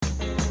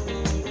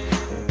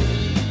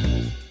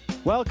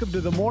Welcome to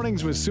the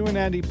Mornings with Sue and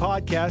Andy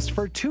podcast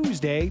for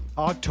Tuesday,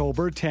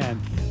 October 10th.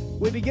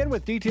 We begin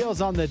with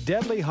details on the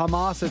deadly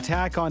Hamas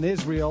attack on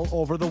Israel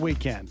over the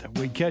weekend.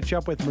 We catch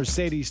up with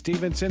Mercedes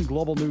Stephenson,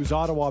 Global News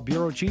Ottawa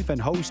bureau chief and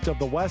host of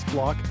the West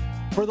Block,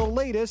 for the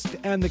latest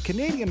and the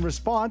Canadian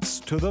response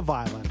to the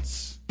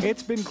violence.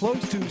 It's been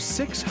close to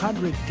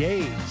 600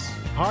 days.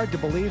 Hard to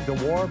believe the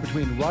war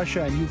between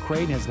Russia and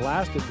Ukraine has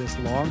lasted this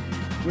long.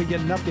 We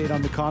get an update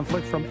on the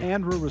conflict from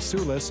Andrew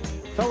Rasiulis,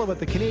 fellow at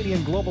the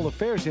Canadian Global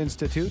Affairs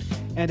Institute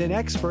and an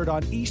expert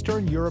on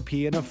Eastern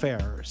European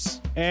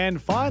affairs.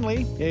 And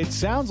finally, it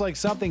sounds like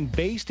something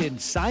based in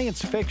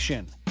science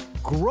fiction: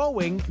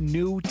 growing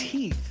new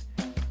teeth.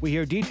 We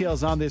hear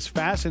details on this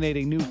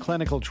fascinating new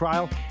clinical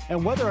trial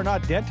and whether or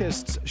not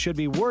dentists should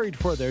be worried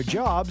for their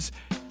jobs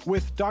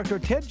with Dr.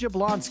 Ted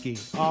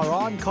Jablonski, our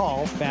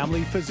on-call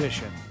family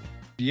physician.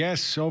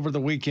 Yes, over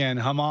the weekend,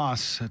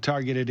 Hamas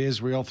targeted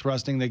Israel,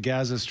 thrusting the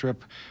Gaza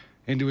Strip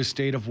into a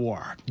state of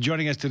war.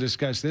 Joining us to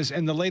discuss this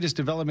and the latest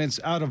developments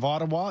out of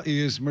Ottawa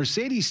is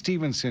Mercedes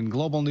Stephenson,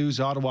 Global News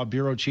Ottawa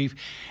bureau chief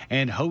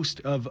and host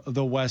of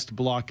the West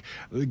Block.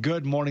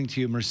 Good morning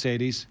to you,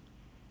 Mercedes.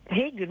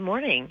 Hey, good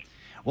morning.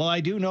 Well,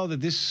 I do know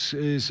that this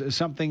is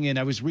something, and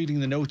I was reading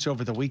the notes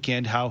over the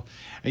weekend, how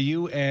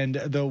you and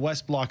the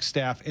West Block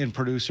staff and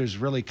producers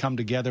really come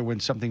together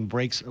when something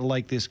breaks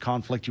like this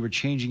conflict. You were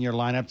changing your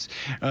lineups,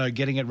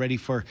 getting it ready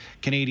for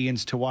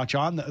Canadians to watch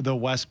on the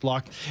West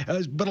Block.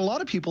 But a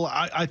lot of people,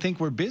 I think,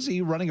 were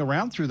busy running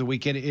around through the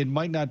weekend. It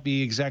might not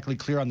be exactly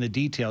clear on the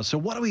details. So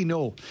what do we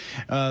know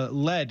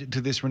led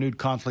to this renewed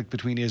conflict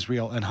between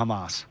Israel and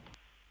Hamas?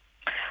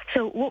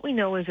 So what we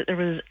know is that there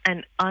was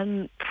an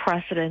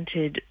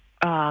unprecedented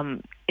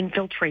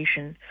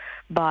infiltration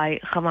by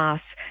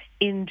Hamas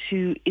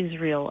into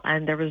Israel,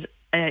 and there was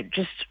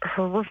just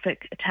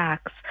horrific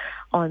attacks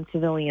on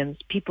civilians.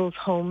 People's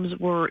homes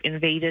were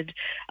invaded.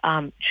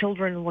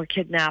 Children were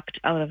kidnapped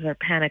out of their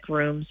panic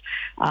rooms.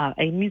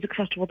 A music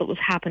festival that was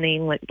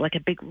happening, like a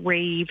big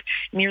rave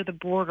near the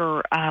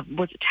border,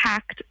 was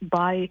attacked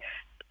by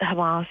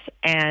Hamas,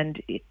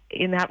 and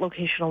in that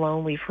location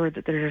alone, we've heard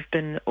that there have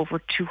been over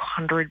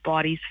 200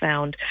 bodies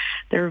found.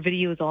 There are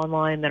videos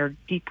online that are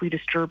deeply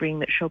disturbing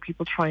that show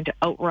people trying to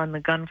outrun the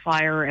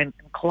gunfire and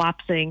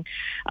collapsing,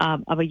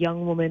 of a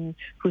young woman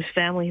whose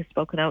family has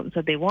spoken out and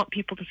said they want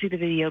people to see the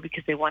video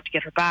because they want to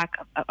get her back,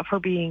 of her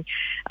being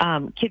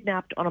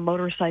kidnapped on a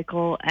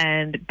motorcycle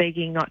and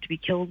begging not to be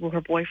killed while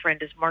her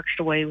boyfriend is marched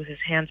away with his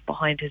hands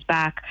behind his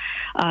back.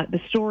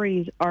 The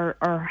stories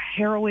are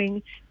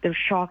harrowing, they're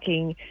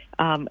shocking,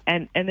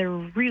 and they're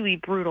really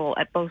brutal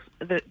at both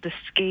the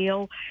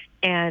scale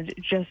and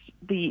just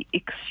the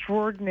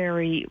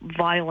extraordinary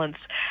violence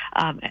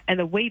and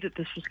the way that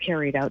this was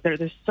carried out.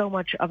 There's so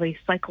much of a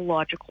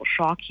psychological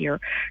shock here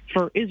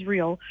for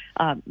Israel.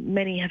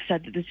 Many have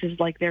said that this is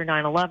like their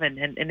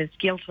 9/11, and in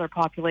scale to their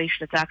population,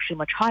 it's actually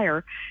much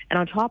higher. And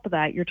on top of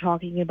that, you're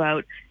talking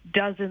about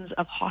dozens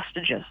of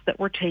hostages that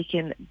were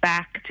taken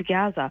back to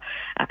Gaza.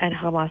 And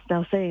Hamas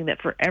now saying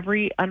that for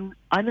every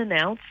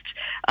unannounced,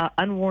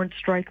 unwarned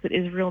strike that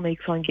Israel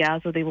makes on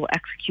Gaza, they will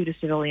execute a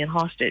civilian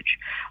hostage.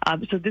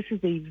 So this is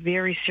a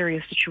very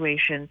serious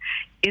situation.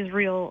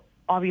 Israel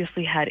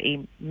obviously had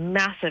a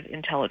massive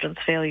intelligence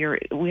failure.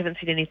 We haven't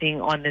seen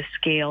anything on this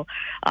scale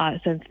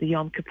since the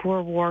Yom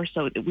Kippur War,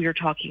 so we are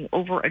talking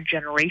over a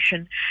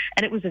generation.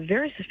 And it was a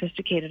very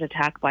sophisticated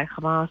attack by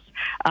Hamas.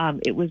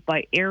 It was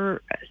by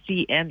air,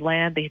 sea, and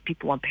land. They had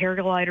people on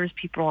paragliders,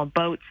 people on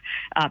boats,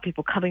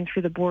 people coming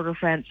through the border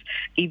fence,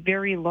 a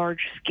very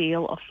large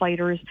scale of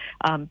fighters.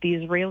 The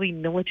Israeli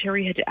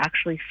military had to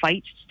actually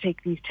fight to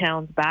take these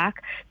towns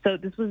back. So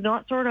this was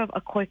not sort of a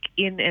quick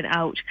in and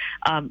out.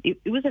 It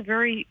was a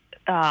very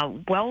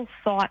well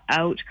thought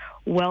out,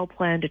 well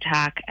planned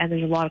attack, and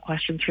there's a lot of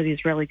questions for the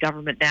Israeli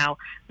government now,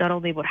 not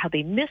only about how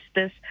they missed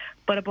this,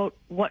 but about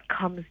what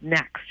comes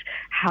next.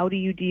 How do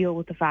you deal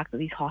with the fact that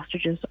these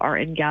hostages are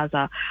in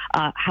Gaza?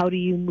 How do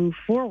you move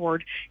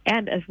forward?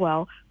 And as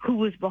well, who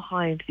was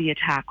behind the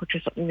attack, which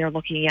is something they're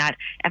looking at,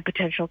 and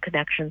potential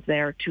connections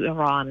there to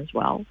Iran as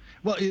well.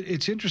 Well,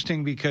 it's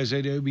interesting because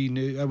I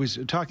was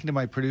talking to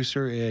my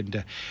producer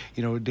and,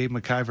 Dave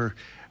McIver,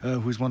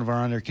 who's one of our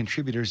on-air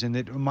contributors, and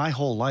that my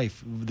whole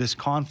life, this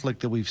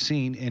conflict that we've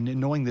seen and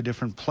knowing the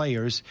different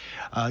players,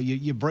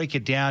 you break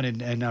it down,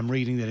 and I'm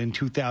reading that in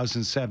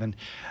 2007,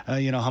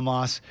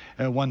 Hamas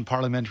won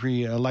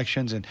parliamentary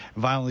elections and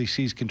violently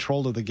seized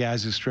control of the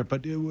Gaza Strip.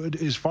 But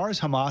as far as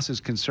Hamas is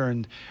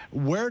concerned,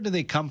 where do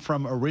they come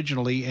from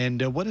originally,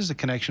 and what is the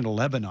connection to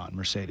Lebanon,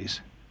 Mercedes?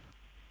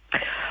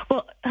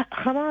 Well,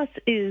 Hamas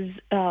is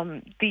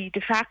the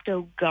de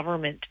facto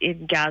government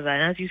in Gaza,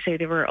 and as you say,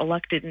 they were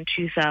elected in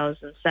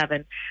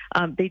 2007.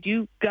 They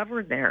do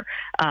govern there.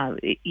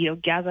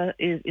 Gaza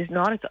is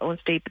not its own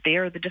state, but they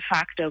are the de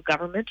facto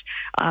government.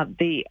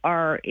 They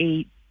are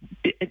a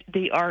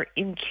They are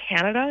in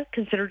Canada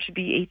considered to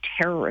be a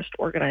terrorist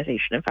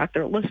organization. In fact,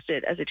 they're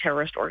listed as a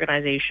terrorist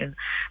organization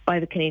by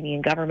the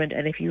Canadian government.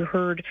 And if you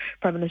heard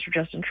Prime Minister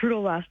Justin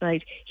Trudeau last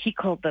night, he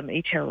called them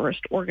a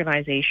terrorist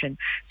organization.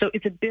 So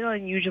it's a bit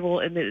unusual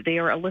in that they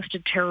are a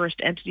listed terrorist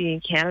entity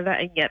in Canada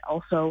and yet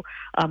also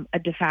a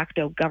de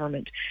facto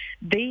government.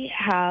 They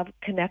have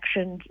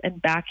connections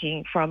and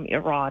backing from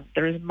Iran.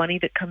 There is money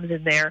that comes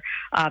in there.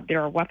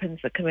 There are weapons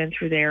that come in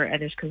through there,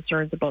 and there's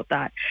concerns about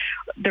that.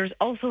 There's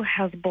also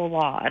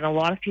Hezbollah, and a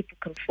lot of people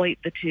conflate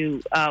the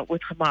two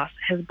with Hamas.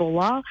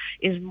 Hezbollah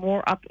is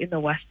more up in the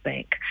West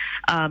Bank,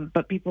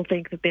 but people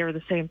think that they're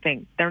the same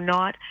thing. They're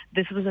not.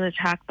 This was an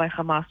attack by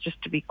Hamas,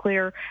 just to be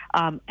clear,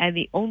 and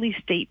the only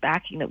state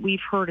backing that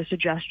we've heard a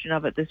suggestion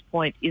of at this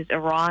point is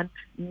Iran,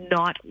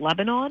 not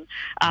Lebanon.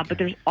 But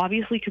there's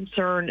obviously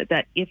concern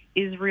that if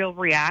Israel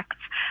reacts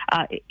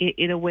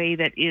in a way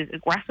that is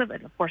aggressive,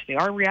 and of course they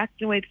are reacting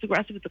in a way that's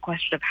aggressive, it's a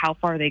question of how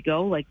far they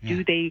go.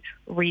 Do they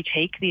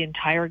retake the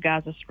entire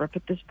Gaza Strip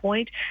at this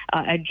point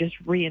and just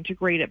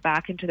reintegrate it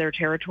back into their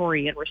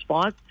territory in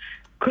response?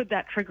 Could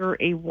that trigger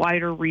a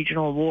wider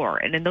regional war?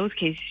 And in those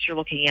cases, you're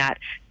looking at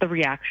the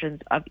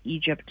reactions of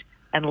Egypt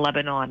and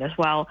Lebanon as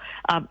well.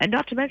 And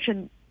not to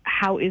mention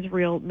how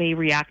Israel may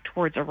react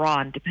towards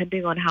Iran,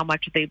 depending on how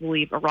much they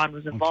believe Iran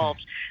was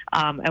involved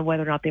and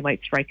whether or not they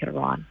might strike at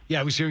Iran. Yeah,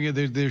 I was hearing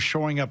they're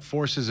shoring up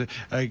forces at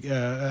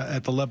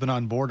the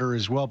Lebanon border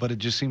as well, but it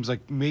just seems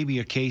like maybe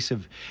a case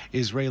of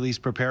Israelis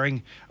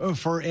preparing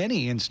for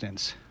any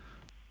instance.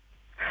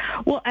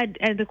 Well,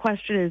 and the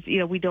question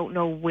is, we don't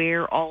know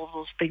where all of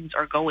those things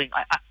are going.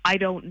 I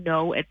don't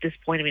know at this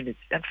point. I mean, it's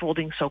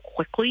unfolding so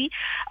quickly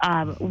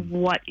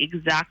what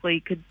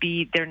exactly could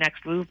be their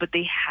next move, but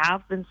they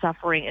have been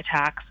suffering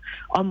attacks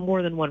on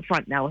more than one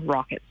front now with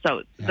rockets.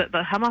 So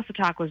the Hamas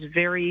attack was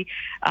very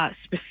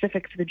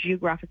specific to the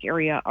geographic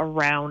area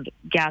around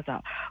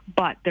Gaza,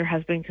 but there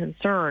has been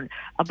concern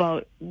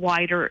about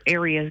wider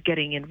areas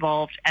getting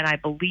involved, and I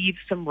believe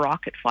some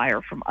rocket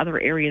fire from other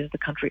areas of the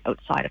country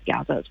outside of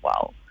Gaza as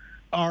well.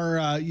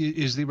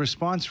 Is the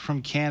response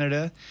from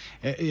Canada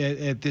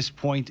at this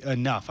point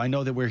enough? I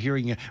know that we're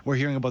hearing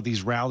about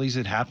these rallies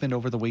that happened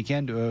over the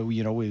weekend.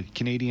 With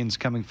Canadians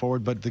coming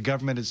forward, but the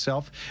government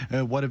itself.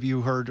 What have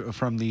you heard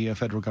from the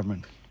federal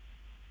government?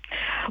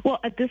 Well,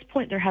 at this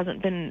point, there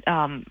hasn't been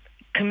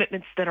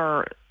commitments that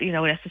are,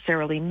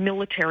 necessarily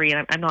military,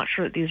 and I'm not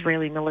sure that the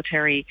Israeli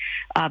military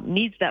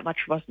needs that much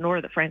from us, nor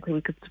that, frankly,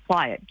 we could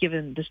supply it.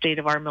 Given the state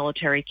of our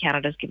military,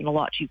 Canada's given a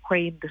lot to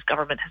Ukraine. This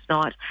government has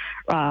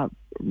not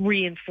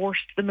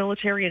reinforced the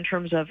military in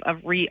terms of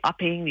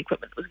re-upping the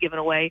equipment that was given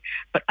away,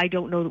 but I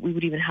don't know that we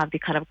would even have the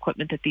kind of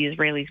equipment that the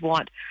Israelis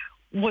want.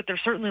 What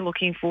they're certainly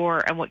looking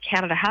for, and what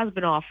Canada has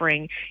been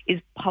offering, is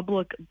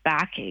public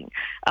backing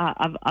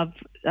of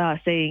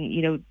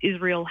saying,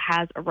 Israel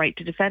has a right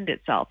to defend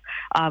itself.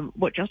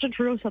 What Justin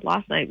Trudeau said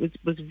last night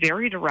was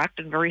very direct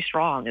and very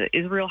strong.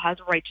 Israel has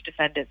a right to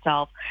defend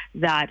itself,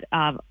 that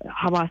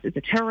Hamas is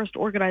a terrorist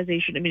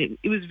organization. I mean,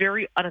 it was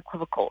very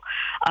unequivocal.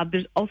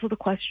 There's also the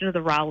question of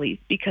the rallies,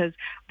 because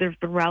there's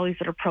been rallies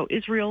that are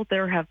pro-Israel.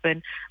 There have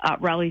been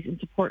rallies in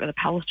support of the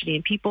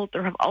Palestinian people.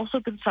 There have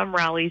also been some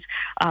rallies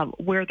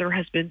where there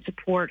has been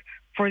support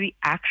for the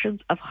actions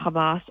of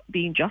Hamas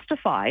being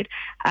justified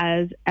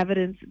as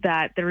evidence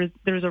that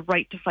there's a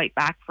right to fight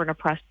back for an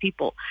oppressed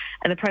people.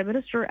 And the Prime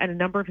Minister and a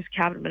number of his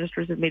cabinet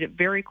ministers have made it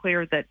very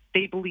clear that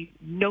they believe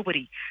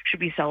nobody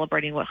should be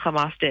celebrating what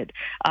Hamas did.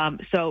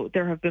 So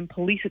there have been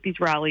police at these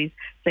rallies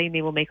saying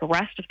they will make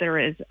arrests if there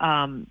is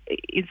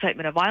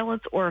incitement of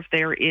violence or if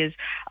there is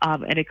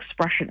an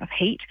expression of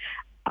hate.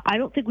 I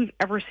don't think we've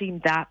ever seen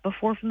that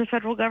before from the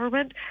federal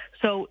government.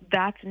 So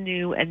that's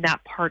new, and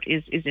that part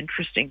is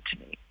interesting to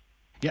me.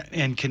 Yeah,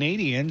 and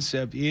Canadians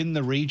in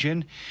the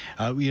region,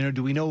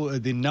 do we know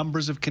the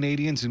numbers of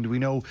Canadians, and do we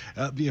know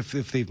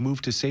if they've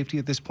moved to safety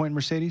at this point,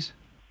 Mercedes?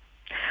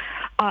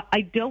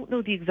 I don't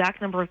know the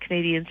exact number of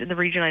Canadians in the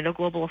region. I know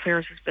Global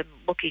Affairs has been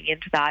looking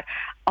into that.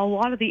 A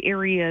lot of the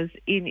areas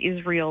in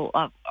Israel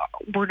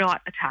were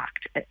not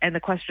attacked, and the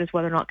question is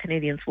whether or not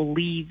Canadians will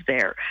leave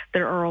there.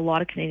 There are a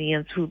lot of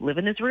Canadians who live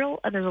in Israel,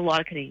 and there's a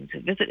lot of Canadians who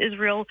visit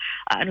Israel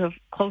and who have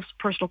close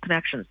personal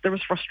connections. There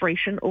was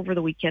frustration over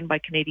the weekend by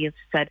Canadians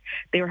who said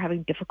they were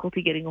having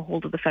difficulty getting a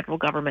hold of the federal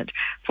government.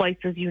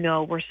 Flights, as you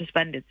know, were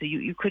suspended, so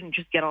you couldn't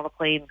just get on a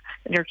plane,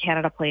 an Air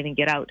Canada plane, and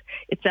get out.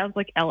 It sounds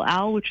like El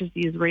Al, which is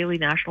the Israeli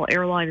national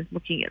airline, is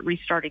looking at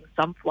restarting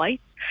some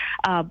flights.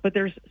 But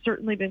there's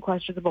certainly been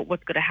questions about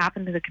what's going to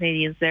happen to the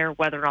Canadians there,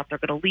 whether or not they're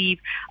going to leave.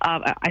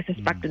 I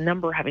suspect a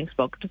number, having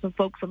spoken to some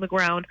folks on the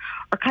ground,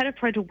 are kind of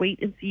trying to wait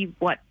and see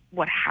what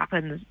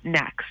happens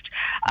next.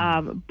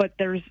 But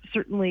there's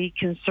certainly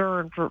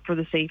concern for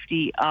the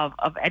safety of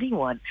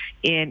anyone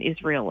in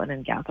Israel and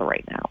in Gaza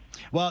right now.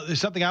 Well, there's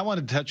something I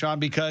wanted to touch on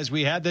because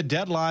we had the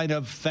deadline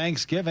of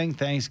Thanksgiving.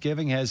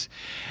 Thanksgiving has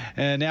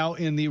now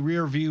in the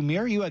rearview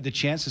mirror. You had the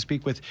chance to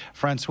speak with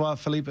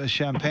François-Philippe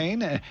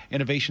Champagne,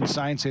 Innovation,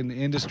 Science and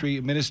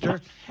Industry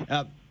Minister,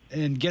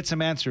 and get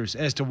some answers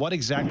as to what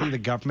exactly the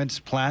government's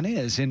plan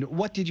is. And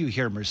what did you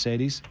hear,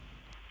 Mercedes?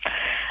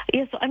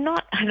 Yeah, so I'm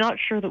not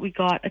sure that we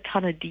got a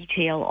ton of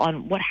detail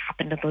on what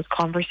happened in those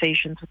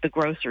conversations with the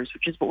grocers,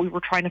 which is what we were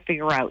trying to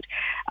figure out.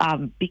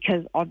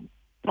 Because on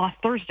last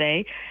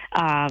Thursday,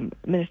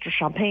 Minister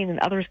Champagne and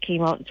others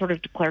came out and sort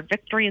of declared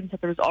victory and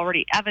said there was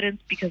already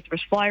evidence because there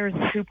was flyers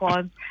and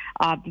coupons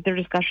that their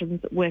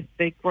discussions with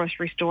the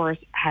grocery stores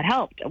had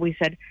helped. And we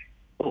said,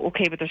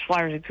 okay, but there's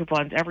flyers and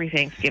coupons every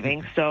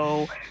Thanksgiving.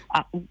 So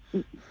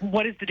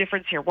what is the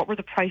difference here? What were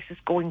the prices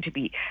going to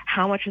be?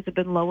 How much has it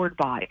been lowered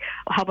by?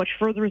 How much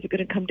further is it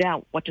going to come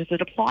down? What does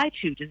it apply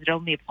to? Does it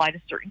only apply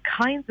to certain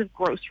kinds of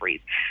groceries?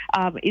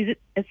 Is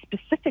it as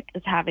specific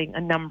as having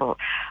a number?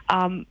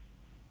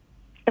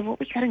 And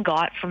what we kind of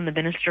got from the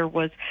minister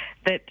was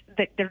that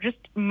they're just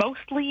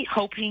mostly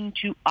hoping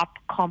to up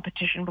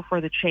competition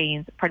between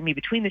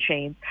the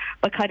chains,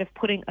 but kind of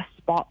putting a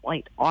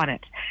spotlight on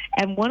it.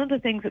 And one of the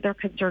things that they're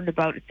concerned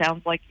about, it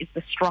sounds like, is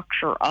the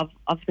structure of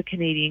the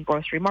Canadian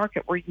grocery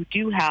market, where you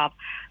do have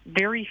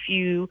very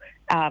few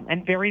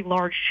and very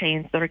large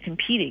chains that are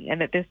competing,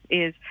 and that this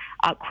is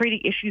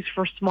creating issues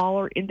for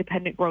smaller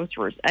independent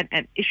grocers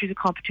and issues of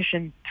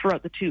competition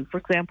throughout the two. For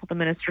example, the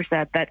minister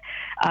said that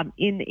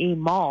in a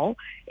mall,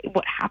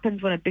 what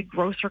happens when a big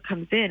grocer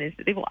comes in is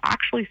that they will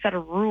actually set a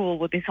rule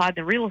when they sign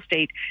the real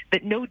estate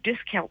that no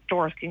discount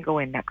stores can go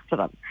in next to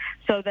them.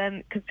 So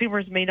then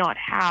consumers may not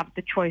have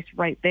the choice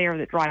right there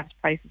that drives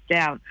prices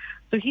down.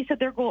 So he said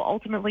their goal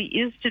ultimately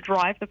is to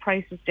drive the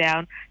prices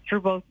down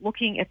through both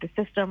looking at the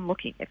system,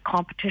 looking at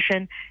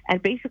competition,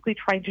 and basically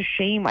trying to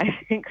shame, I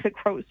think, the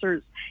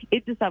grocers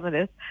into some of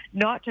this,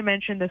 not to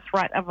mention the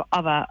threat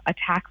of a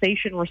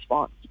taxation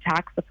response to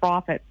tax the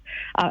profits.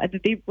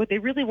 What they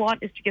really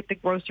want is to get the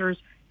grocers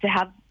to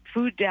have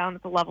food down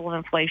at the level of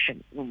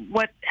inflation.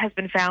 What has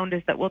been found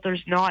is that while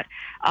there's not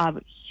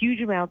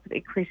huge amounts of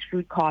increased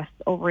food costs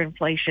over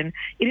inflation,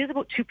 it is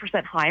about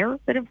 2% higher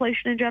than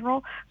inflation in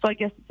general. So I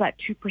guess it's that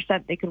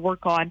 2% they could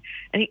work on.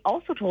 And he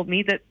also told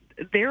me that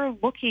they're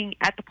looking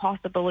at the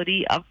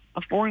possibility of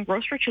foreign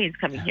grocery chains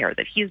coming here,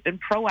 that he has been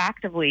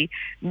proactively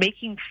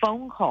making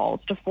phone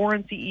calls to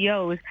foreign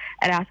CEOs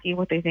and asking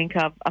what they think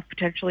of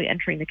potentially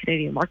entering the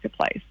Canadian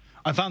marketplace.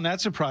 I found that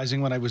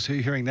surprising when I was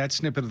hearing that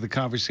snippet of the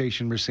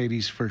conversation,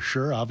 Mercedes, for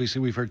sure. Obviously,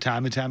 we've heard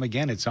time and time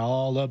again, it's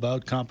all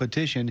about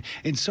competition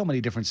in so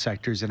many different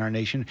sectors in our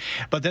nation.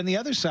 But then the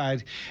other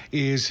side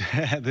is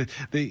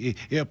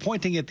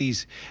pointing at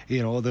these,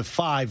 the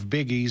five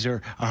biggies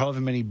or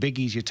however many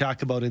biggies you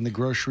talk about in the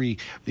grocery,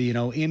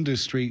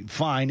 industry,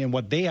 fine, and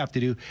what they have to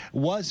do.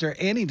 Was there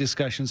any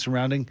discussion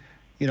surrounding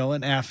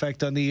an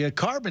effect on the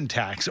carbon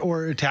tax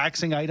or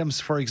taxing items,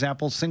 for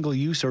example,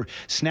 single-use or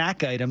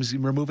snack items,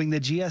 removing the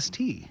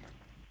GST?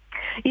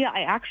 Yeah,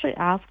 I actually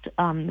asked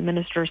the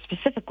minister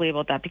specifically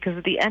about that because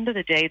at the end of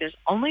the day, there's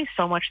only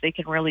so much they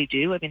can really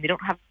do. I mean, they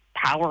don't have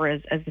power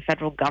as the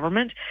federal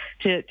government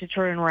to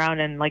turn around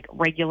and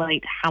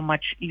regulate how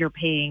much you're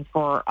paying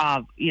for,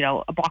 a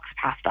box of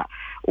pasta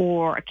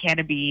or a can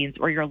of beans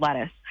or your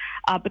lettuce.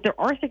 But there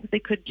are things they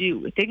could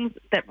do, things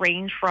that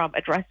range from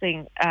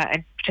addressing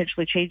and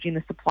potentially changing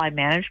the supply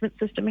management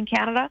system in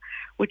Canada,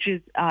 which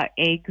is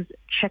eggs,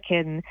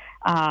 chicken,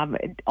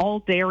 all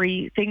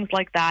dairy, things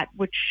like that,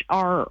 which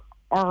are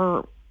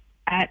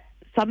at,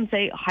 some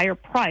say, a higher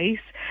price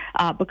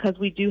because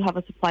we do have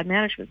a supply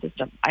management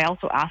system. I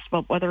also asked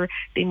about whether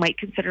they might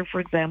consider, for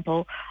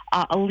example,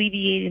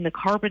 alleviating the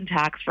carbon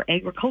tax for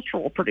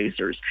agricultural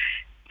producers.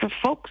 For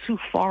folks who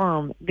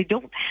farm, they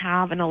don't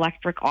have an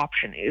electric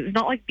option. It's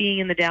not like being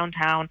in the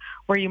downtown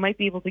where you might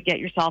be able to get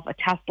yourself a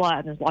Tesla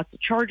and there's lots of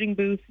charging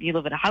booths. You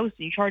live in a house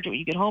and you charge it when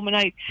you get home at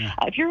night. Yeah.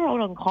 If you're out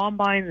on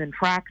combines and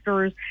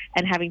tractors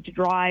and having to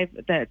drive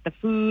the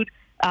food,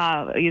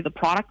 the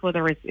product,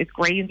 whether it's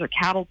grains or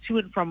cattle, to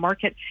and from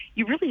market,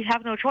 you really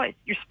have no choice.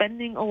 You're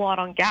spending a lot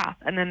on gas,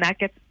 and then that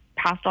gets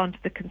passed on to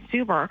the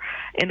consumer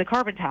in the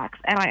carbon tax.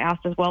 And I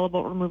asked as well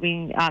about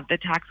removing the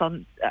tax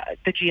on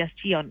the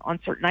GST on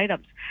certain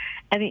items.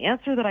 And the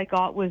answer that I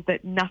got was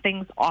that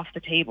nothing's off the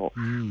table,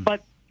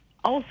 but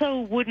also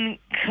wouldn't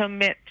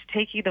commit to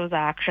taking those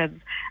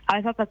actions.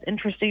 I thought that's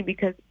interesting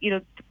because,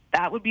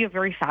 that would be a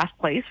very fast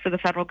place for the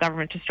federal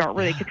government to start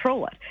where they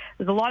control it.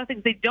 There's a lot of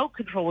things they don't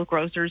control with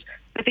grocers,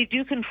 but they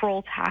do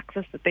control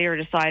taxes that they are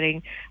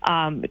deciding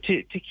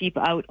to keep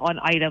out on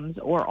items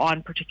or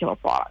on particular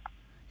products.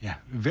 Yeah,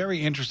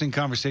 very interesting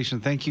conversation.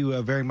 Thank you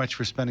very much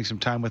for spending some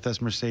time with us,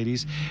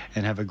 Mercedes,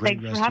 and have a great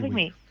Thanks rest for having of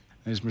the week. me.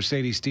 There's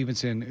Mercedes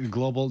Stephenson,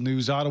 Global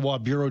News Ottawa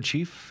Bureau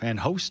Chief and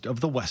host of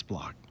the West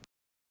Block.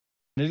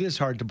 It is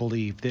hard to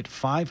believe that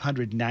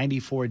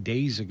 594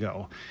 days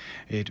ago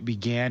it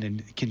began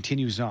and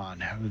continues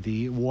on.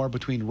 The war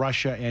between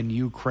Russia and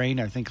Ukraine.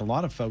 I think a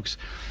lot of folks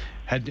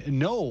had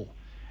no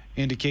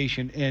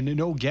indication and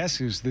no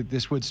guesses that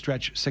this would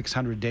stretch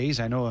 600 days.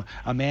 I know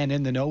a man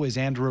in the know is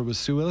Andrew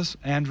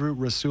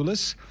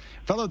Rasiulis,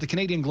 fellow at the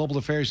Canadian Global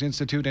Affairs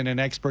Institute and an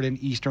expert in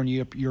Eastern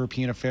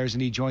European affairs,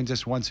 and he joins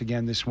us once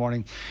again this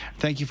morning.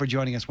 Thank you for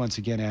joining us once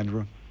again,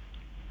 Andrew.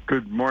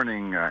 Good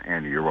morning,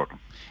 Andy. You're welcome.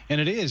 And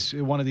it is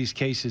one of these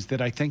cases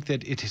that I think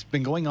that it has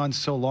been going on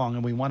so long,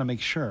 and we want to make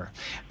sure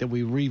that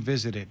we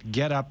revisit it,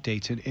 get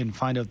updates, and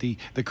find out the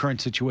current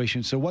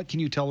situation. So what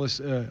can you tell us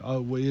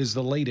is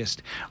the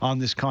latest on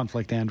this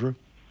conflict, Andrew?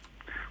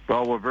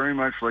 Well, very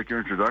much like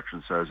your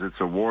introduction says, it's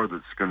a war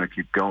that's going to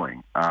keep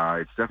going.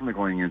 It's definitely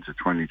going into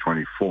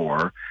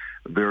 2024.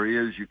 There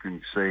is, you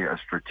can say, a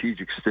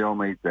strategic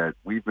stalemate that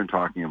we've been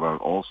talking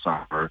about all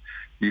summer.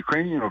 The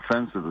Ukrainian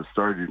offensive that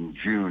started in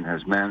June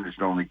has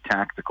managed only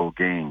tactical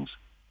gains,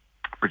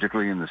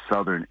 particularly in the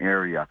southern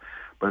area.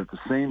 But at the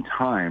same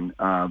time,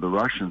 the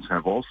Russians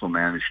have also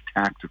managed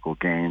tactical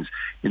gains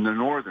in the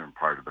northern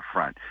part of the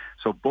front.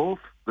 So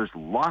there's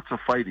lots of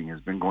fighting has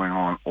been going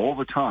on all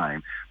the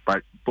time,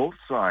 but both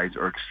sides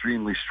are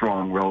extremely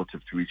strong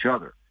relative to each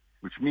other,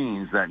 which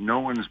means that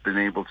no one has been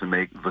able to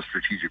make the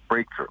strategic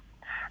breakthrough.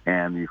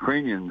 And the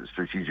Ukrainian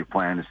strategic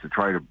plan is to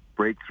try to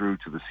break through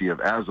to the Sea of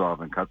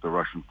Azov and cut the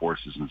Russian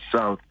forces in the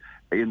south,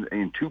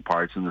 in two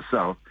parts in the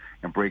south,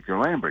 and break their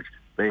land bridge.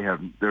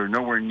 They're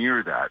nowhere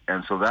near that.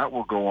 And so that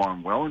will go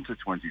on well into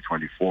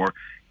 2024.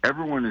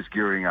 Everyone is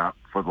gearing up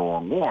for the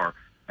long war.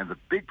 And the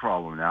big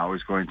problem now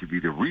is going to be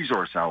the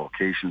resource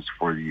allocations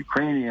for the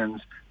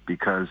Ukrainians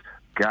because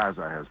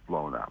Gaza has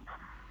blown up.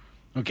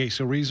 Okay,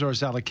 so resource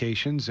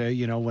allocations,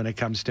 when it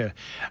comes to,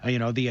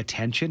 the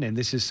attention, and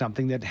this is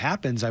something that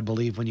happens, I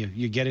believe, when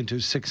you get into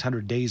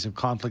 600 days of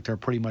conflict are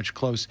pretty much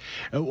close.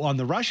 On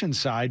the Russian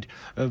side,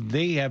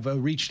 they have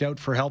reached out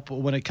for help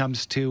when it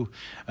comes to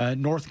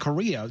North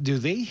Korea. Do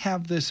they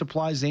have the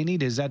supplies they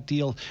need? Has that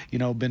deal,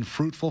 been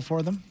fruitful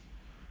for them?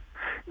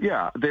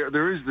 Yeah,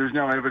 there's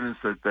now evidence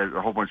that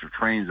a whole bunch of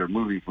trains are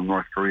moving from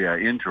North Korea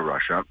into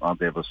Russia.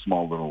 They have a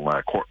small little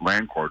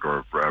land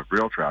corridor of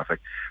rail traffic.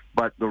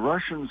 But the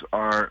Russians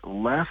are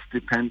less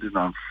dependent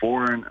on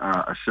foreign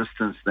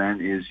assistance than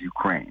is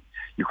Ukraine.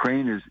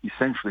 Ukraine is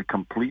essentially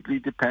completely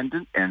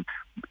dependent and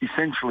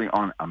essentially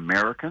on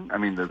American. I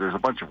mean, there's a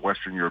bunch of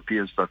Western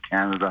European stuff,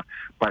 Canada,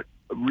 but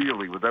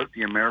really without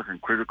the American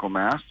critical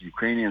mass, the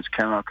Ukrainians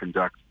cannot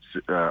conduct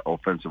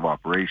offensive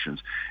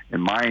operations.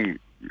 And my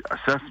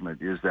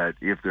assessment is that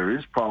if there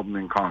is problem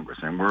in Congress,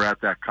 and we're at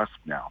that cusp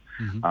now,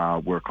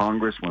 where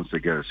Congress, once they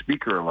get a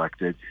speaker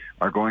elected,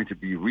 are going to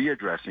be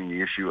readdressing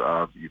the issue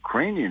of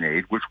Ukrainian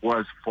aid, which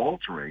was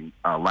faltering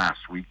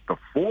last week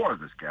before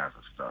this Gaza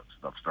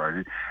stuff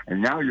started,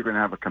 and now you're going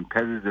to have a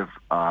competitive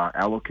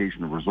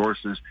allocation of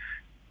resources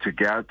to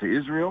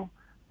Israel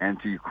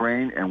and to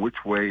Ukraine, and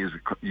which way is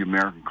the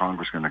American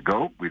Congress going to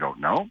go? We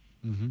don't know.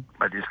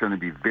 But it's going to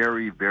be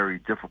very, very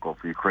difficult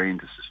for Ukraine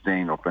to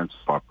sustain offensive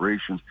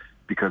operations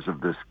because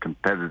of this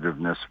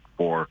competitiveness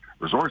for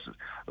resources.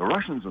 The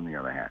Russians, on the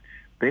other hand,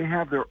 they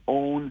have their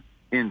own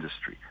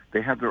industry.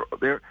 They have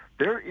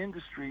their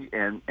industry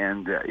and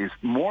is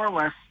more or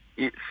less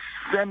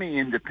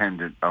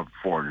semi-independent of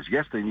foreigners.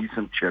 Yes, they need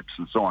some chips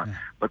and so on,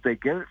 but they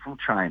get it from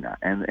China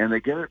and they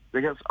get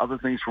other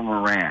things from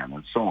Iran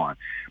and so on.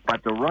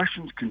 But the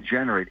Russians can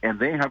generate, and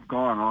they have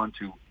gone on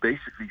to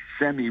basically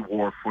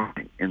semi-war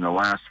footing in the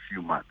last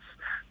few months.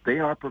 They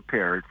are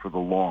prepared for the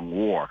long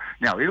war.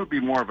 Now, it'll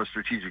be more of a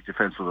strategic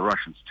defense for the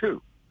Russians,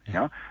 too.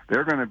 Yeah.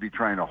 They're going to be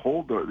trying to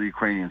hold the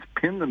Ukrainians,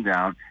 pin them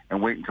down,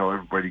 and wait until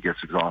everybody gets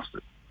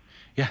exhausted.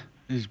 Yeah,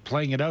 he's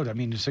playing it out. I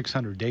mean,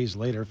 600 days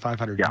later,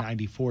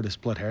 594 to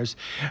split hairs.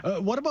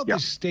 What about the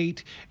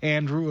state,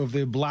 Andrew, of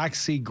the Black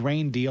Sea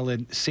grain deal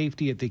and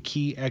safety at the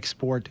key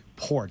export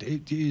port?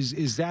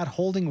 Is that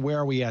holding? Where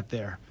are we at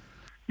there?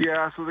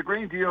 Yeah, so the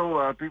grain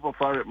deal, people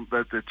thought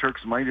that the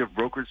Turks might have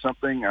brokered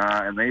something,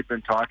 and they've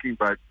been talking,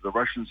 but the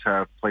Russians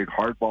have played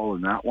hardball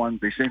in that one.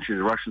 Essentially,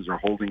 the Russians are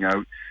holding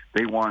out.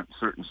 They want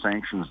certain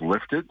sanctions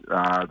lifted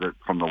that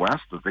from the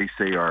West that they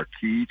say are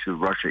key to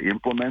Russia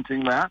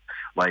implementing that,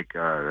 like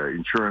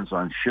insurance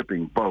on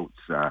shipping boats,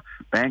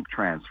 bank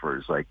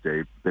transfers. Like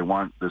they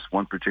want this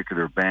one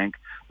particular bank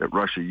that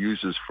Russia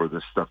uses for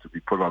this stuff to be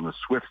put on the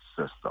SWIFT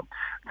system.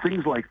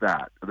 Things like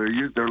that. They're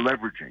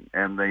leveraging,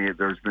 and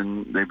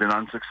they've been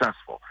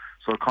unsuccessful.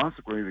 So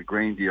consequently, the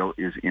grain deal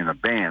is in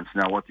abeyance.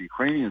 Now, what the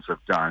Ukrainians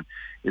have done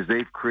is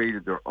they've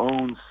created their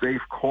own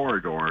safe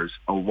corridors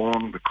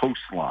along the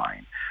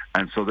coastline.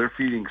 And so they're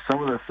feeding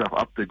some of the stuff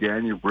up the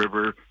Danube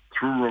River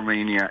through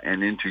Romania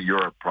and into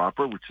Europe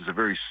proper, which is a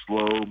very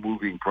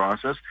slow-moving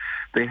process.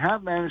 They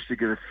have managed to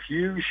get a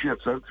few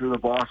ships out through the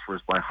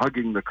Bosphorus by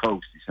hugging the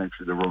coast,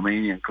 essentially the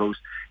Romanian coast,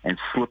 and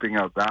slipping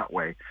out that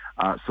way.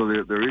 So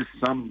there is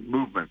some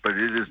movement, but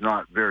it is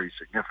not very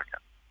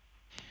significant.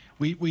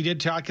 We did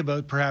talk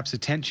about perhaps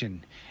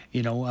attention,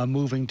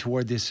 moving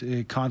toward this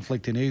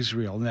conflict in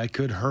Israel, and that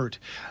could hurt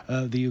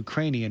the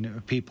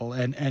Ukrainian people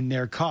and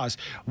their cause.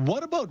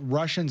 What about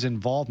Russians'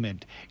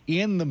 involvement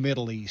in the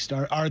Middle East?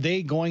 Are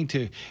they going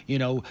to,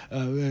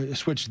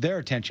 switch their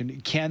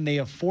attention? Can they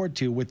afford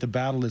to with the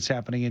battle that's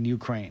happening in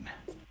Ukraine?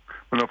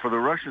 Well, no, for the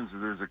Russians,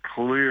 there's a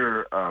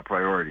clear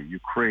priority.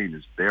 Ukraine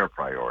is their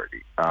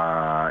priority.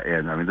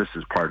 And, I mean, this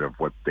is part of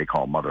what they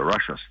call Mother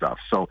Russia stuff.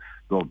 So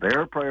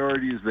their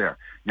priority is there.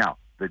 Now,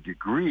 the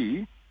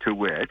degree to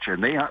which,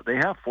 and they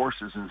have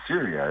forces in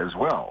Syria as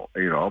well,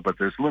 but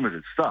there's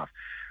limited stuff.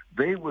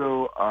 They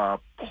will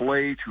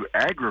play to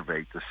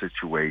aggravate the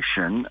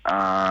situation,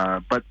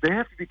 but they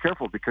have to be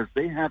careful because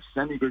they have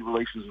semi-good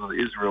relations with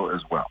Israel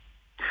as well.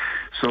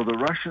 So the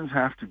Russians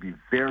have to be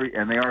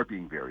and they are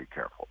being very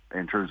careful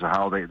in terms of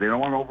how they don't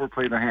want to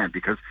overplay their hand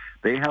because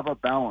they have a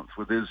balance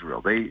with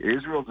Israel.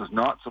 Israel does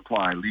not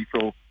supply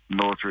lethal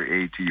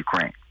military aid to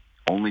Ukraine,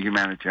 only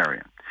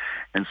humanitarian.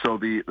 And so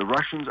the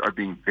Russians are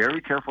being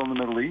very careful in the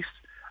Middle East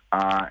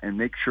and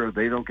make sure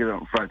they don't get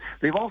out in front.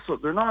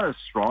 They're not as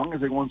strong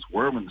as they once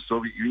were in the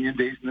Soviet Union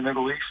days in the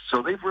Middle East,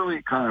 so they've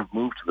really kind of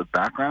moved to the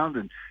background,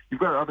 and you've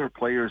got other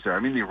players there. I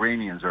mean, the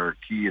Iranians are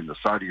key, and the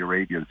Saudi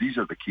Arabians, these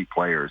are the key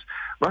players.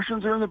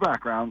 Russians are in the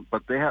background,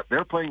 but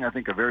they're playing, I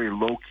think, a very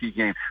low-key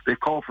game. They've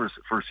called for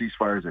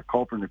ceasefires, they've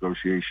called for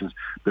negotiations.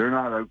 They're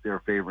not out there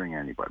favoring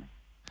anybody.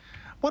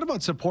 What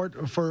about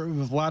support for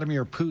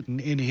Vladimir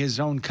Putin in his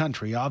own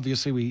country?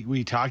 Obviously,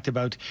 we talked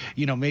about,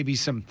 maybe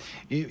some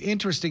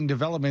interesting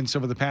developments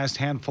over the past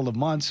handful of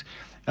months,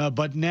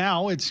 but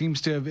now it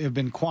seems to have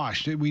been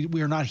quashed.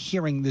 We are not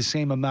hearing the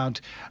same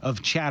amount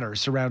of chatter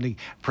surrounding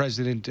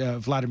President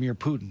Vladimir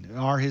Putin.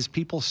 Are his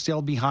people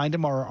still behind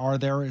him, or are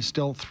there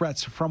still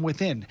threats from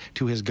within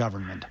to his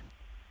government?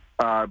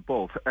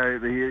 Both.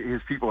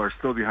 His people are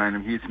still behind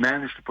him. He's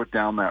managed to put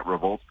down that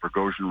revolt,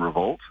 Prigozhin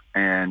revolt,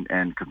 and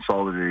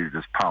consolidated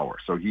his power.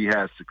 So he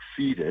has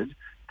succeeded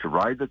to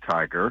ride the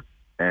tiger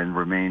and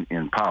remain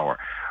in power.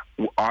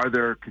 Are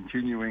there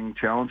continuing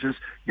challenges?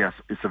 Yes,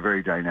 it's a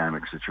very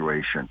dynamic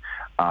situation.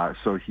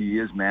 So he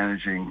is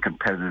managing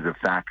competitive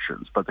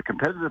factions. But the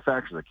competitive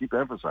factions, I keep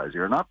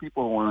emphasizing, are not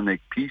people who want to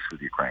make peace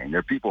with Ukraine.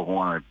 They're people who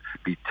want to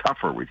be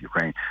tougher with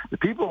Ukraine. The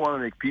people who want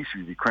to make peace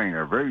with Ukraine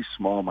are a very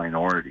small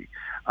minority,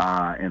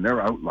 and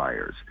they're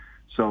outliers.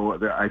 So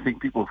I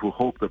think people who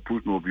hope that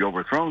Putin will be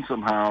overthrown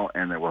somehow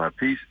and that we'll have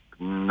peace,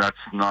 that's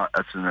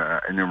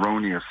an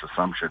erroneous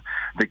assumption.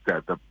 I think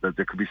that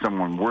there could be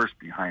someone worse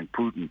behind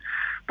Putin.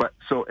 But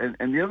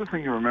and the other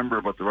thing you remember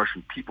about the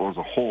Russian people as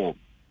a whole,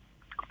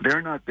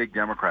 they're not big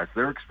Democrats.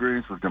 Their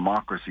experience with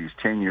democracy is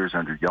 10 years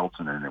under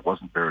Yeltsin, and it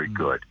wasn't very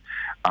good.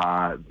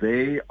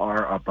 They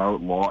are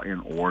about law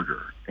and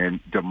order. And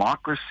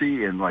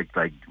democracy and like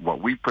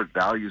what we put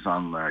values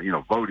on,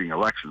 voting,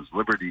 elections,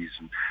 liberties,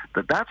 and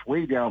that's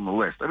way down the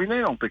list. I mean, they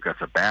don't think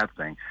that's a bad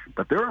thing,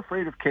 but they're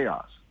afraid of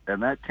chaos.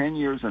 And that 10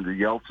 years under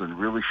Yeltsin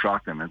really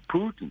shocked them. And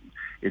Putin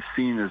is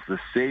seen as the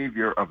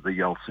savior of the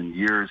Yeltsin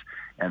years.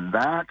 And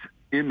that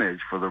image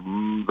for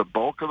the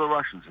bulk of the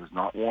Russians is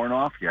not worn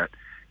off yet.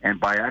 And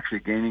by actually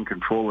gaining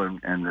control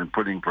and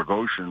putting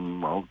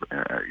Prigozhin,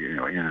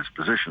 in his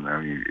position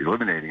there,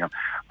 eliminating him,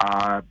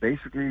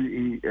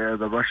 basically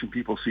the Russian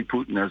people see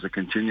Putin as a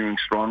continuing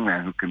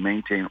strongman who can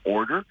maintain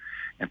order.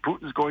 And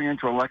Putin's going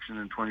into election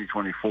in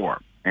 2024.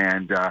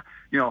 And,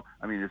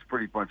 it's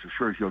pretty much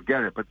assured he'll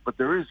get it. But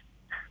there is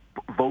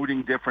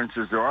voting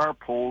differences. There are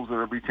polls that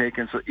will be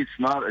taken, so it's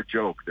not a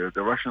joke. The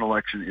Russian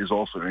election is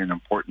also an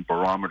important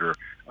barometer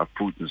of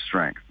Putin's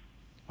strength.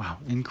 Wow,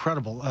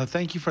 incredible.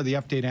 Thank you for the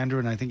update, Andrew,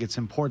 and I think it's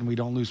important we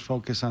don't lose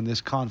focus on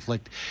this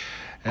conflict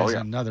as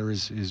another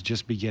is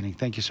just beginning.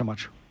 Thank you so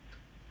much.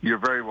 You're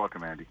very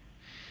welcome, Andy.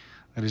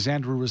 That is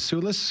Andrew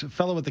Rasiulis,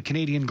 fellow at the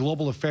Canadian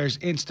Global Affairs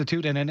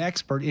Institute and an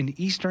expert in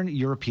Eastern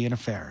European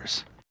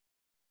affairs.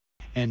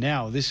 And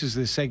now, this is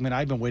the segment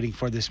I've been waiting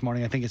for this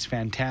morning. I think it's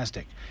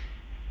fantastic.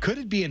 Could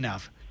it be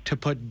enough to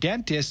put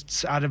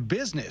dentists out of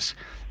business?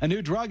 A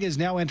new drug is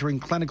now entering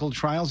clinical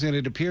trials, and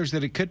it appears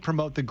that it could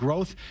promote the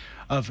growth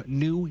of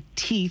new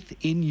teeth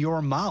in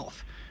your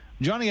mouth.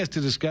 Joining us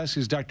to discuss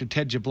is Dr.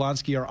 Ted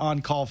Jablonski, our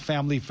on-call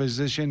family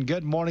physician.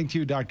 Good morning to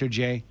you, Dr.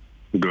 J.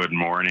 Good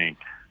morning.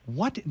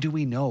 What do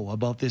we know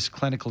about this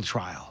clinical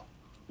trial?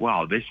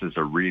 Wow, this is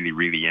a really,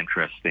 really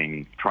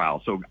interesting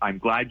trial. So I'm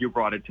glad you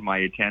brought it to my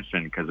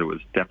attention because it was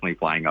definitely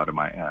flying out of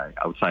my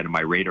outside of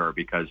my radar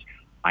because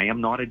I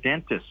am not a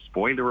dentist.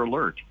 Spoiler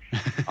alert.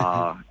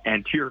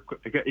 And to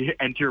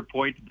your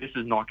point, this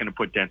is not going to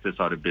put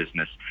dentists out of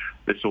business.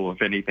 This will,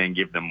 if anything,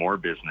 give them more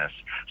business.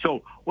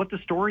 So what the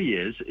story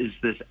is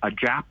a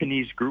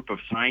Japanese group of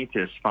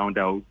scientists found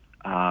out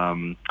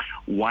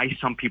why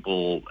some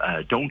people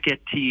don't get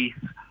teeth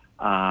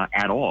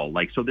at all.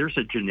 So there's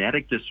a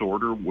genetic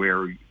disorder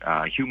where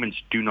humans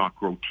do not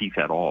grow teeth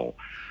at all.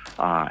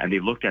 And they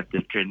looked at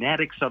the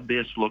genetics of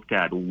this, looked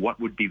at what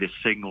would be the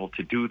signal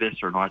to do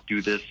this or not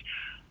do this,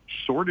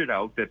 sorted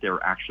out that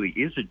there actually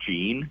is a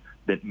gene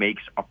that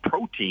makes a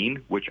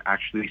protein which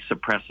actually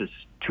suppresses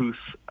tooth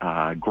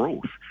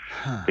growth.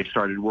 They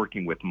started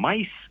working with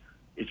mice.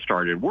 It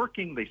started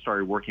working. They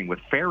started working with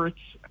ferrets.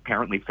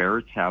 Apparently,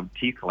 ferrets have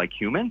teeth like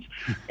humans,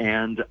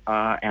 and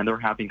they're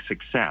having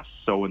success.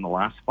 So in the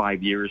last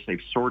 5 years,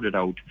 they've sorted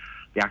out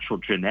the actual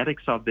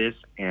genetics of this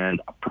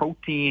and a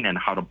protein and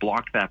how to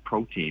block that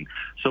protein.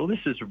 So this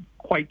is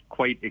quite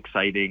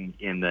exciting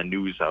in the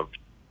news of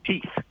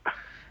teeth.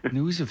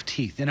 News of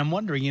teeth. And I'm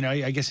wondering,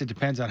 I guess it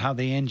depends on how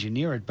they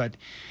engineer it, but,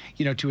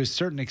 to a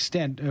certain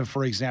extent,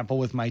 for example,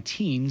 with my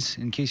teens,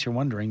 in case you're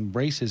wondering,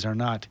 braces are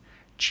not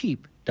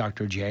cheap,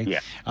 Dr. J. Yeah,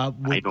 I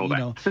know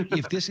that.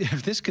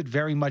 if this could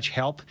very much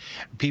help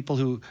people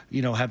who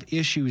have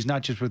issues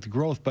not just with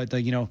growth, but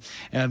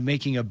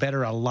making a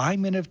better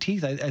alignment of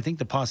teeth, I think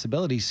the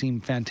possibilities seem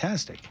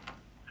fantastic.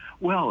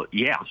 Well,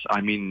 yes.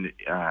 I mean,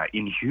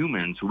 in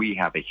humans, we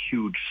have a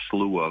huge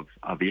slew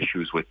of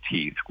issues with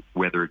teeth,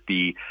 whether it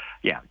be,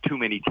 too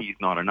many teeth,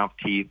 not enough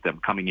teeth, them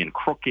coming in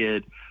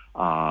crooked.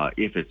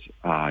 If it's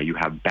you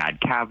have bad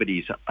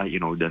cavities,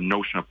 the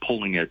notion of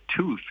pulling a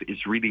tooth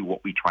is really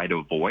what we try to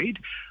avoid.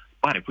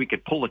 But if we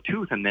could pull a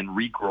tooth and then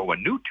regrow a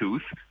new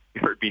tooth,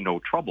 there'd be no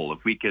trouble.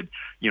 If we could,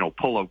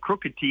 pull out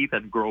crooked teeth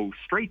and grow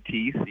straight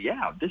teeth,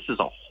 this is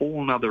a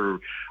whole nother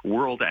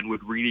world and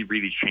would really,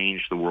 really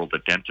change the world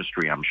of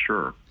dentistry, I'm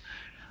sure.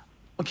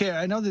 Okay,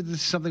 I know that this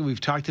is something we've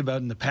talked about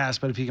in the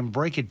past, but if you can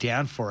break it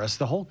down for us,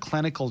 the whole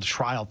clinical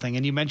trial thing,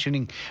 and you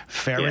mentioning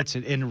ferrets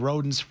in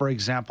rodents, for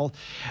example,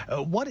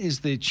 what is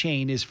the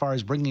chain as far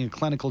as bringing a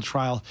clinical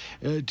trial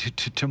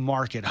to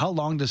market? How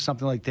long does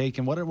something like take,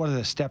 and what are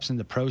the steps in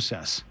the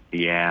process?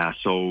 Yeah,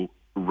 so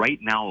right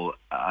now,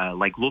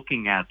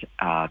 looking at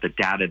the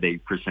data they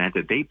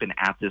presented, they've been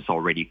at this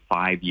already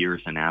 5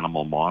 years in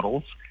animal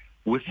models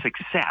with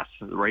success,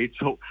 right?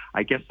 So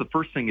I guess the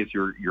first thing is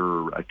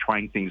you're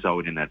trying things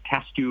out in a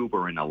test tube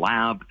or in a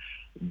lab.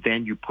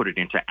 Then you put it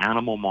into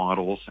animal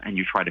models and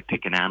you try to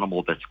pick an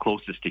animal that's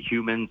closest to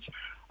humans,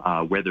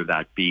 whether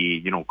that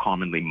be,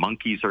 commonly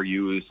monkeys are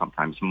used,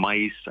 sometimes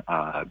mice,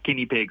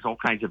 guinea pigs, all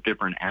kinds of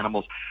different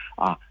animals.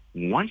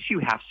 Once you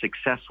have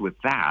success with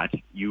that,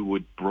 you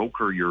would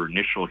broker your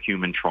initial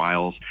human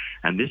trials,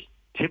 and this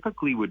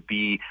typically would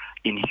be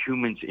in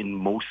humans in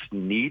most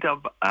need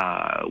of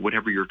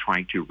whatever you're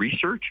trying to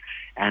research.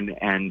 And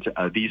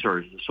these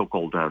are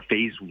so-called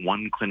phase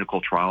 1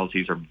 clinical trials.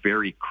 These are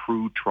very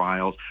crude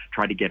trials.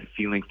 Try to get a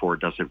feeling for,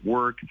 does it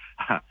work?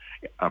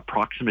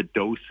 Approximate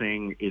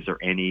dosing, is there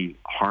any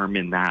harm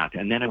in that?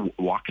 And then it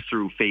walks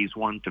through phase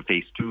 1 to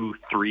phase 2,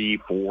 3,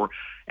 4,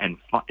 and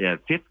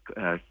fifth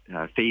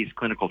phase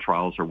clinical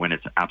trials are when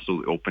it's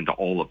absolutely open to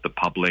all of the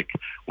public,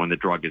 when the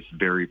drug is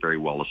very, very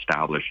well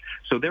established.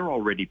 So they're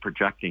already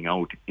projecting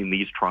out in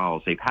these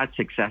trials. They've had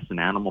success in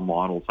animal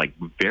models, like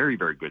very,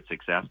 very good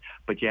success,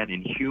 but yet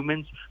in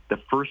humans, the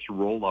first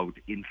rollout,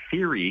 in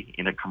theory,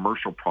 in a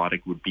commercial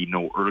product would be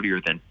no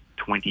earlier than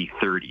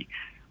 2030.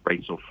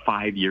 Right, so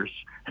 5 years.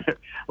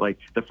 Like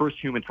the first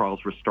human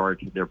trials were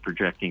started, they're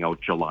projecting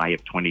out July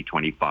of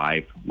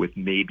 2025 with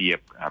maybe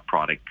a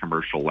product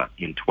commercial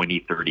in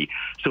 2030.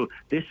 So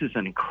this is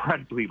an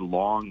incredibly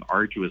long,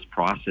 arduous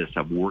process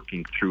of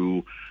working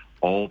through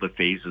all the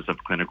phases of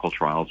clinical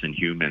trials in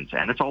humans.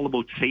 And it's all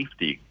about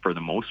safety for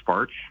the most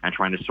part and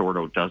trying to sort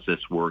out, does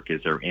this work?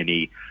 Is there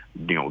any,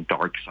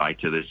 dark side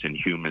to this in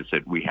humans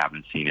that we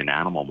haven't seen in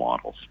animal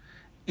models?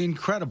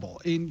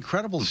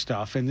 Incredible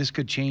stuff. And this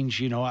could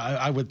change,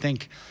 I would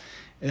think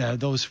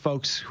those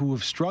folks who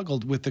have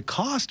struggled with the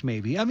cost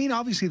maybe. I mean,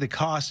 obviously the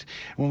cost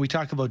when we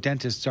talk about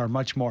dentists are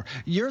much more.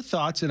 Your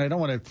thoughts, and I don't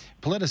want to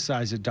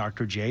politicize it,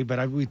 Dr. J,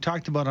 but we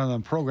talked about on the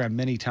program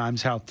many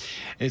times how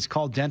it's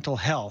called dental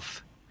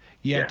health.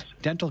 Yet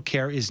dental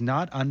care is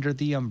not under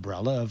the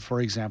umbrella of,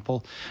 for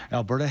example,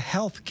 Alberta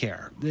Health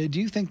Care. Do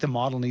you think the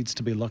model needs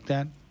to be looked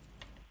at?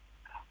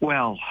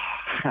 Well,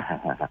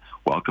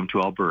 welcome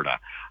to Alberta.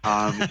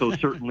 So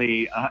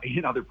certainly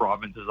in other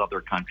provinces, other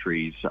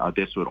countries,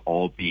 this would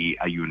all be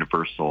a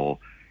universal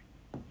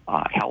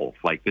health.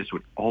 Like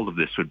all of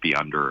this would be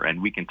under,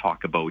 and we can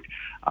talk about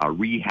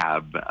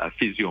rehab,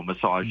 physio,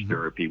 massage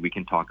therapy. We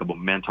can talk about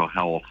mental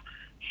health,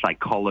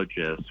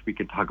 psychologists. We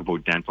can talk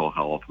about dental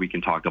health. We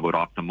can talk about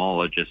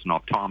ophthalmologists and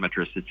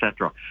optometrists,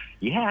 etc.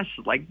 Yes,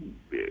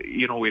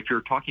 if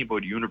you're talking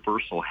about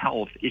universal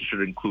health, it should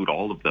include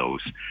all of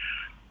those.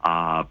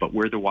 But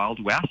we're the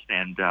Wild West,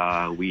 and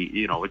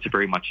it's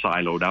very much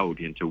siloed out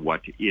into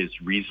what is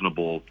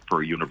reasonable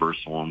for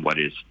universal and what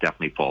is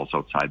definitely falls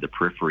outside the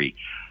periphery.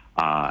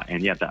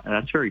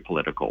 That's very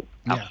political,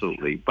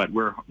 absolutely. But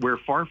we're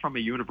far from a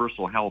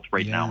universal health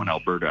right now in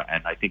Alberta,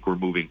 and I think we're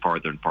moving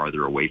farther and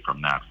farther away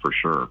from that for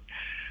sure.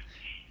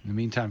 In the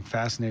meantime,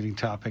 fascinating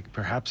topic,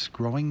 perhaps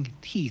growing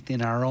teeth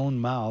in our own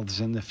mouths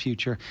in the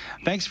future.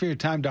 Thanks for your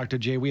time, Dr.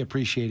 J. We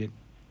appreciate it.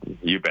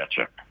 You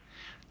betcha.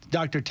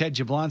 Dr. Ted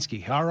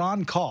Jablonski, our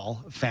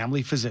on-call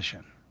family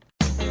physician.